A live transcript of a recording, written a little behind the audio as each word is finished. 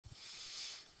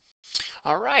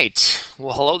All right.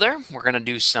 Well, hello there. We're going to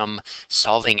do some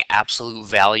solving absolute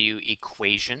value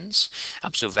equations.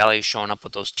 Absolute value showing up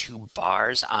with those two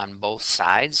bars on both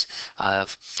sides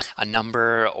of a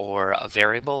number or a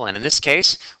variable. And in this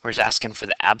case, we're just asking for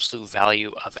the absolute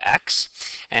value of x.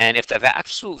 And if the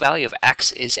absolute value of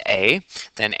x is a,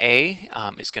 then a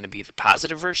is going to be the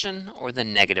positive version or the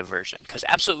negative version. Because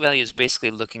absolute value is basically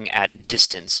looking at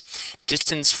distance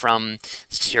from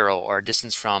 0 or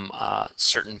distance from a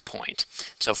certain point.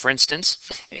 So for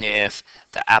instance, if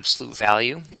the absolute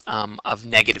value of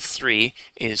 -3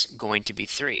 is going to be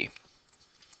 3.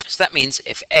 So that means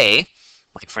if a,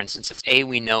 like for instance, if a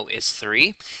we know is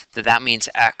 3, that means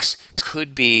x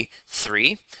could be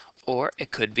 3 or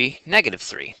it could be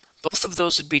 -3. Both of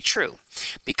those would be true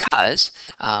because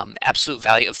absolute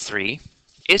value of 3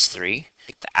 is 3.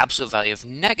 The absolute value of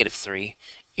 -3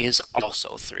 is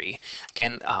also 3.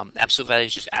 Again, absolute value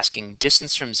is just asking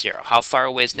distance from 0. How far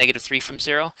away is -3 from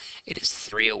 0? It is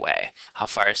 3 away. How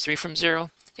far is 3 from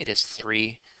 0? It is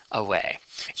 3 away.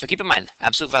 So keep in mind,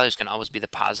 absolute values can always be the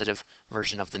positive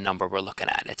version of the number we're looking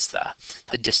at. It's the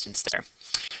distance there.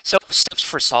 So steps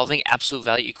for solving absolute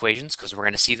value equations, because we're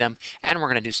going to see them, and we're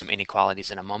going to do some inequalities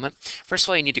in a moment. First of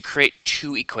all, you need to create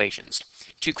two equations.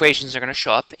 Two equations are going to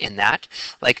show up in that,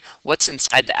 like what's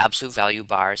inside the absolute value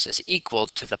bars is equal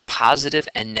to the positive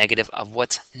and negative of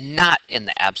what's not in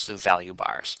the absolute value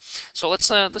bars. So let's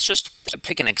just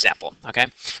pick an example, okay?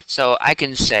 So I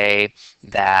can say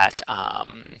that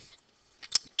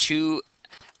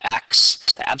 2x,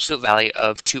 the absolute value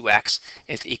of 2x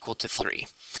is equal to 3.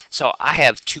 So I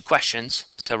have two questions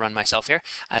to run myself here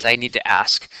as I need to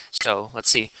ask. So let's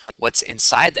see, what's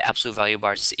inside the absolute value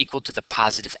bars is equal to the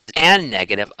positive and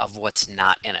negative of what's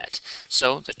not in it.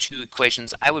 So the two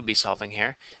equations I would be solving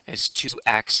here is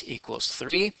 2x equals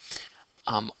 3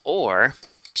 or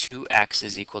 2x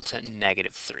is equal to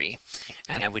 -3.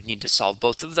 And I would need to solve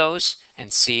both of those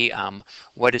and see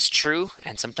what is true,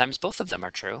 and sometimes both of them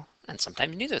are true, and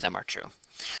sometimes neither of them are true.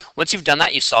 Once you've done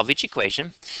that, you solve each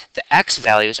equation. The x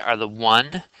values are the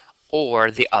one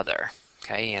or the other.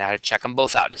 Okay, you got to check them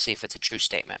both out to see if it's a true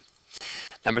statement.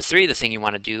 Number 3, the thing you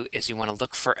want to do is you want to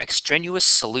look for extraneous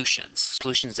solutions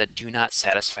that do not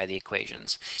satisfy the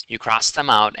equations. You cross them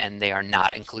out and they are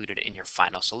not included in your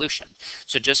final solution.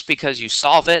 So just because you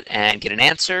solve it and get an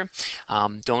answer,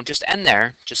 don't just end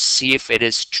there. Just see if it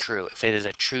is true, if it is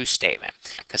a true statement,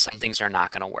 because some things are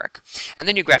not going to work. And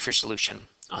then you graph your solution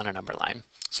on a number line.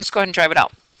 So let's go ahead and try it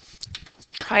out.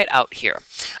 Try it out here.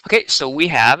 Okay, so we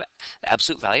have the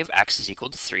absolute value of x is equal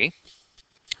to 3.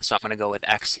 So I'm going to go with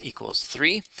x equals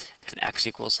 3 and x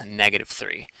equals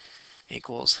 -3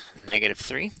 equals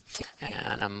 -3.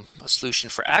 And a solution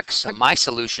for x. So my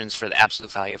solutions for the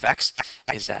absolute value of x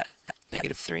is at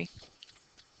 -3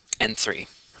 and 3.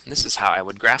 And this is how I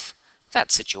would graph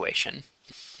that situation,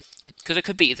 because it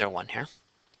could be either one here.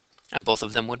 Both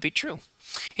of them would be true.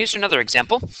 Here's another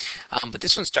example, but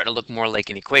this one's starting to look more like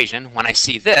an equation. When I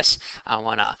see this, I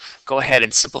want to go ahead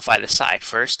and simplify the side.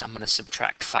 First, I'm going to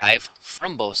subtract 5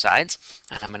 from both sides,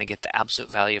 and I'm going to get the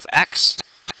absolute value of x.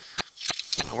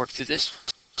 I'm going to work through this.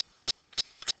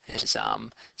 It's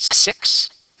 6.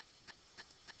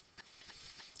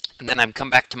 And then I come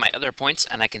back to my other points,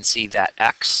 and I can see that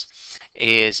x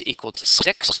is equal to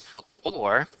 6,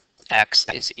 or x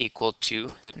is equal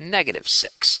to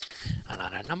 -6. And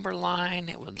on a number line,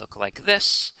 it would look like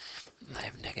this. I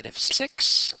have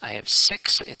 -6, I have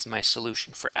 6, it's my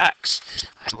solution for x.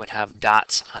 I would have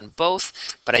dots on both,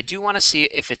 but I do want to see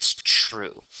if it's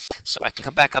true. So I can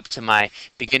come back up to my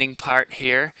beginning part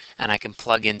here, and I can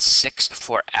plug in 6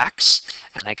 for x,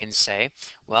 and I can say,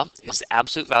 well, is the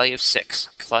absolute value of 6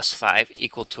 plus 5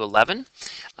 equal to 11?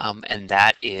 And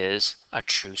that is a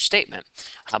true statement.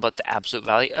 How about the absolute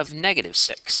value of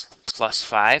 -6 plus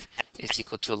 5 is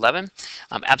equal to 11?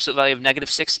 Absolute value of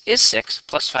 -6 is 6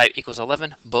 plus 5 equals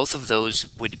 11. Both of those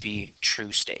would be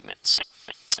true statements.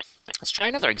 Let's try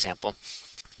another example.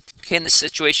 Okay, in this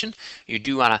situation, you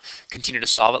do want to continue to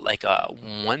solve it like a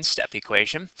one-step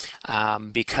equation.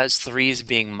 Because 3 is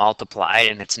being multiplied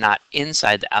and it's not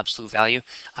inside the absolute value,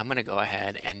 I'm going to go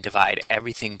ahead and divide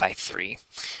everything by 3.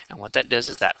 And what that does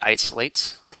is that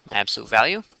isolates my absolute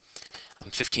value.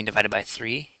 15 divided by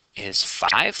 3 is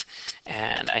 5.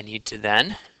 And I need to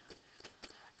then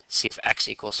see if x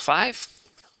equals 5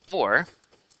 or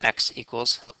x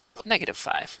equals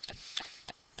 -5.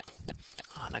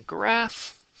 On a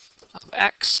graph of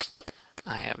x,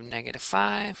 I have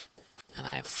 -5 and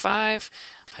I have 5.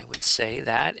 I would say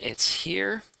that it's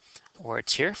here or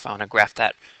it's here. If I want to graph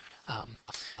that, I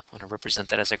want to represent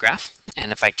that as a graph.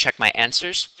 And if I check my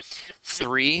answers,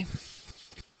 3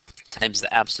 times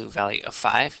the absolute value of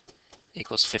 5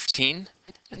 equals 15,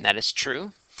 and that is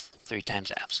true. 3 times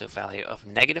the absolute value of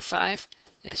negative 5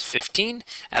 is 15.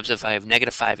 Absolute value of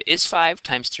negative 5 is 5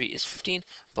 times 3 is 15.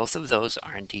 Both of those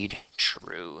are indeed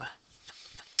true.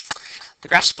 The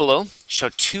graphs below show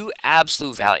two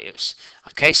absolute values.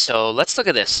 Okay, so let's look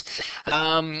at this.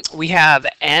 We have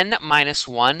n minus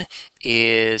 1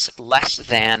 is less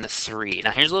than 3.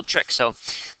 Now here's a little trick. So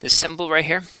this symbol right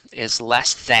here is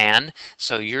less than,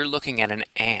 so you're looking at an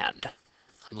and.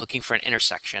 I'm looking for an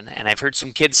intersection, and I've heard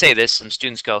some kids say this. Some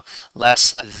students go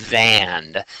less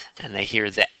than, and they hear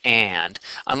the and.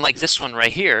 Unlike this one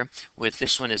right here, with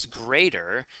this one is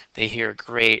greater, they hear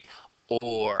great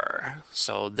or.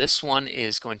 So this one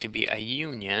is going to be a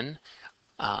union,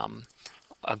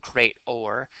 a great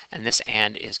or, and this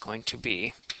and is going to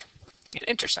be an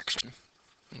intersection.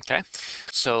 Okay,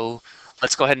 so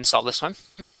let's go ahead and solve this one.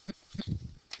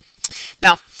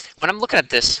 Now, when I'm looking at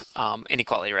this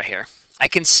inequality right here, I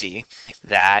can see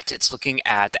that it's looking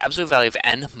at the absolute value of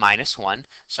n minus 1.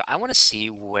 So I want to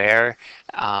see where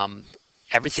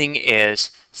everything is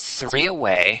 3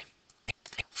 away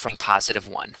from positive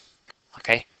 1.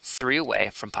 Okay, 3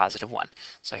 away from positive 1.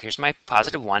 So here's my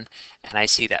positive 1, and I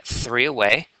see that 3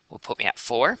 away will put me at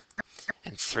 4,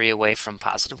 and 3 away from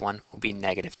positive 1 will be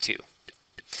negative 2.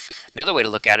 Another way to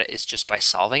look at it is just by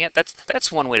solving it.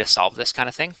 That's one way to solve this kind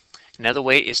of thing. Another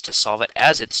way is to solve it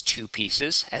as its two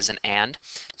pieces, as an and.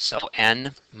 So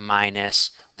n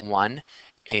minus 1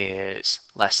 is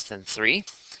less than 3,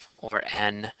 or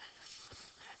n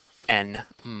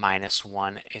minus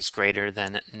 1 is greater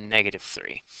than negative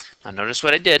 3. Now notice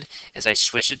what I did is I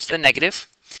switched it to the negative,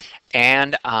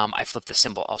 and I flipped the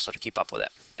symbol also to keep up with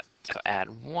it. So add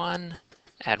 1,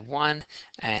 I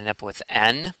end up with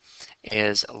n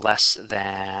is less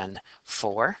than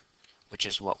 4, which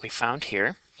is what we found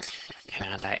here.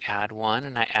 And I add 1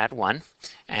 and I add 1,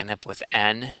 I end up with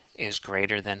n is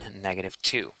greater than negative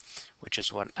 2, which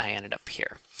is what I ended up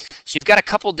here. So you've got a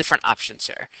couple different options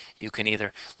here. You can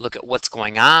either look at what's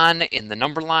going on in the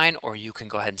number line, or you can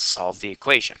go ahead and solve the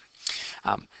equation.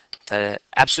 The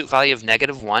absolute value of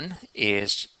negative 1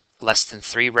 is less than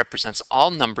 3, represents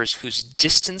all numbers whose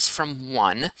distance from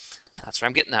 1, that's where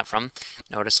I'm getting that from.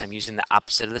 Notice I'm using the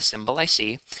opposite of the symbol I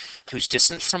see, whose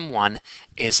distance from 1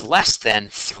 is less than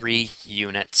 3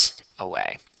 units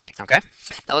away. Okay,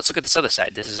 now let's look at this other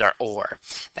side. This is our or.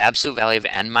 The absolute value of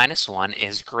n minus 1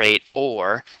 is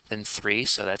greater than 3,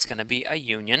 so that's going to be a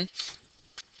union.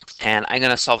 And I'm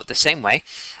going to solve it the same way.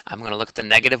 I'm going to look at the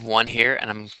negative 1 here, and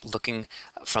I'm looking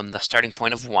from the starting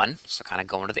point of 1, so kind of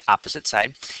going to the opposite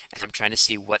side, and I'm trying to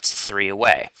see what's 3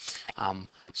 away.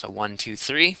 So 1, 2,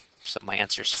 3. So my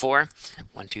answer is 4.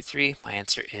 1, 2, 3. My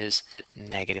answer is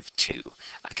negative 2.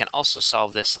 I can also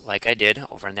solve this like I did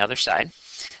over on the other side.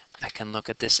 I can look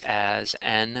at this as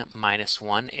n minus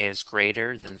 1 is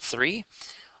greater than 3,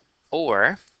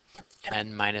 or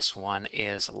n minus 1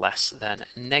 is less than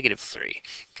negative 3.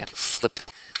 Got to flip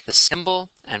the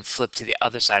symbol and flip to the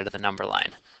other side of the number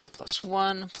line. Plus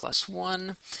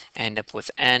 1, end up with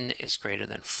n is greater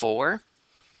than 4,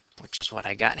 which is what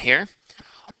I got here.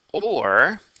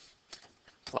 Or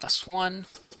plus 1,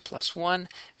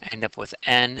 I end up with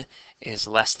n is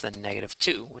less than negative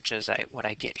 2, which is what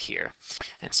I get here.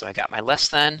 And so I got my less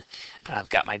than, and I've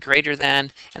got my greater than,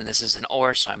 and this is an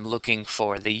or, so I'm looking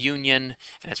for the union,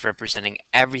 and it's representing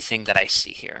everything that I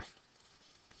see here.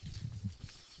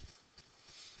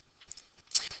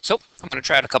 So I'm going to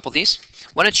try out a couple of these.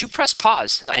 Why don't you press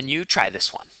pause and you try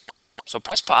this one? So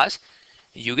press pause,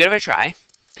 you give it a try,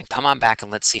 and come on back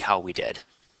and let's see how we did.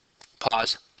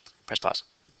 Pause, press pause.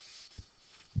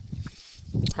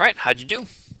 All right, how'd you do?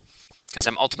 Because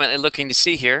I'm ultimately looking to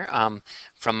see here,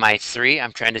 from my 3,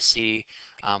 I'm trying to see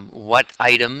what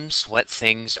items, what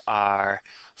things are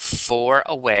 4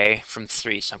 away from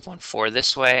 3. So I'm going 4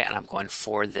 this way, and I'm going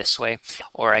 4 this way,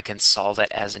 or I can solve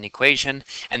it as an equation.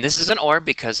 And this is an or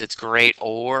because it's great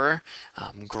or,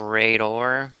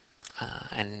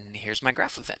 and here's my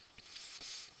graph of it.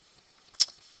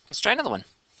 Let's try another one.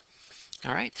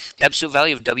 All right, the absolute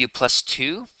value of w plus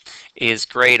 2 is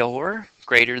greater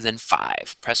than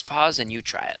 5. Press pause and you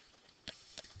try it.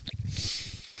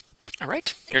 All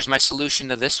right, here's my solution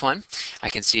to this one. I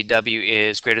can see w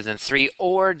is greater than 3,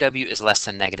 or w is less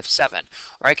than negative 7.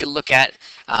 Or I could look at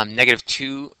negative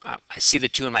 2. I see the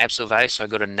 2 in my absolute value, so I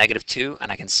go to negative 2,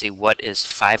 and I can see what is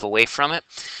 5 away from it.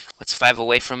 What's 5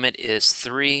 away from it is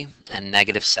 3 and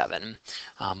negative 7.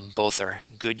 Both are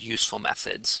good, useful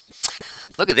methods.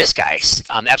 Look at this, guys.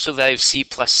 The absolute value of c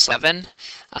plus 7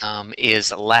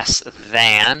 is less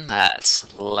than, that's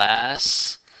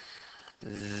less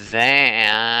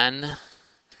than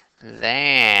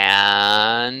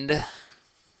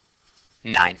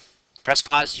 9. Press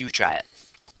pause, you try it.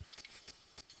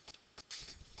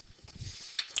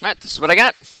 All right, this is what I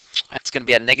got. It's going to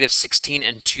be at negative 16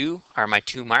 and 2 are my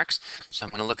 2 marks. So I'm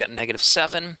going to look at negative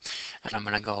 7, and I'm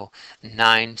going to go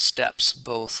 9 steps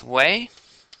both way.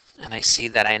 And I see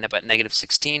that I end up at negative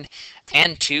 16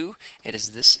 and 2. It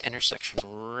is this intersection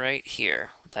right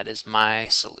here. That is my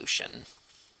solution.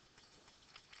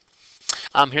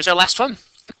 Here's our last one.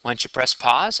 Why don't you press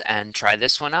pause and try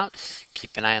this one out.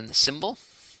 Keep an eye on the symbol.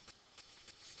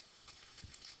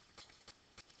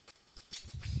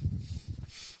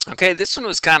 Okay, this one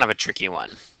was kind of a tricky one,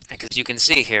 because you can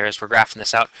see here as we're graphing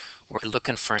this out, we're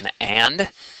looking for an and.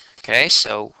 Okay,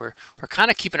 so we're kind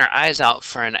of keeping our eyes out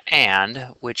for an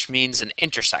and, which means an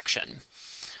intersection.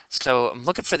 So I'm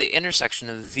looking for the intersection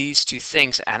of these two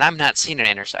things, and I'm not seeing an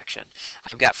intersection.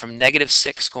 I've got from negative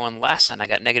 6 going less, and I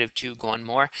got negative 2 going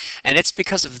more, and it's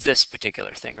because of this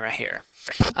particular thing right here.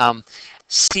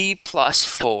 C plus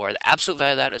 4, the absolute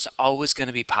value of that is always going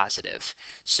to be positive.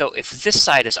 So if this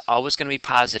side is always going to be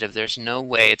positive, there's no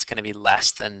way it's going to be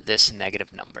less than this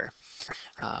negative number.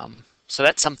 So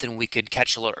that's something we could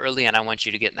catch a little early, and I want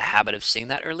you to get in the habit of seeing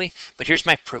that early. But here's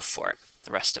my proof for it,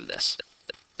 the rest of this.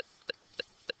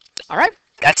 All right,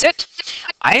 that's it.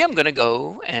 I am going to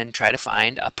go and try to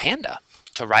find a panda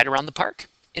to ride around the park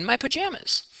in my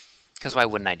pajamas, because why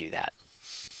wouldn't I do that?